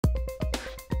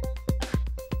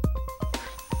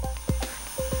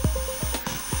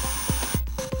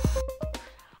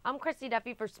I'm Christy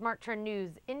Duffy for Smart Trend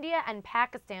News. India and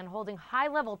Pakistan holding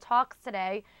high-level talks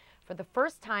today for the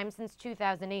first time since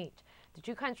 2008. The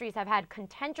two countries have had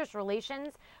contentious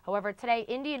relations. However, today,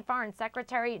 Indian Foreign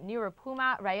Secretary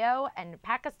Nirupama and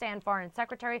Pakistan Foreign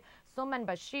Secretary Salman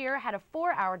Bashir had a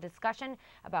 4-hour discussion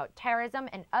about terrorism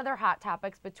and other hot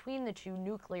topics between the two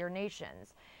nuclear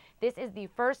nations. This is the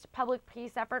first public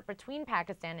peace effort between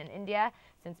Pakistan and India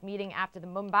since meeting after the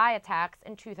Mumbai attacks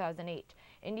in 2008.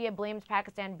 India blames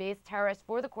Pakistan-based terrorists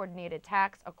for the coordinated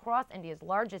attacks across India's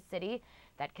largest city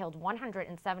that killed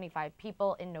 175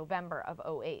 people in November of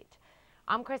 2008.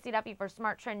 I'm Christy Duffy for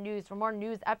Smart Trend News. For more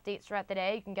news updates throughout the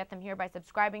day, you can get them here by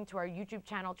subscribing to our YouTube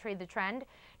channel, Trade the Trend.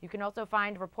 You can also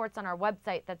find reports on our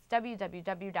website. That's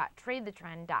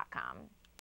www.tradethetrend.com.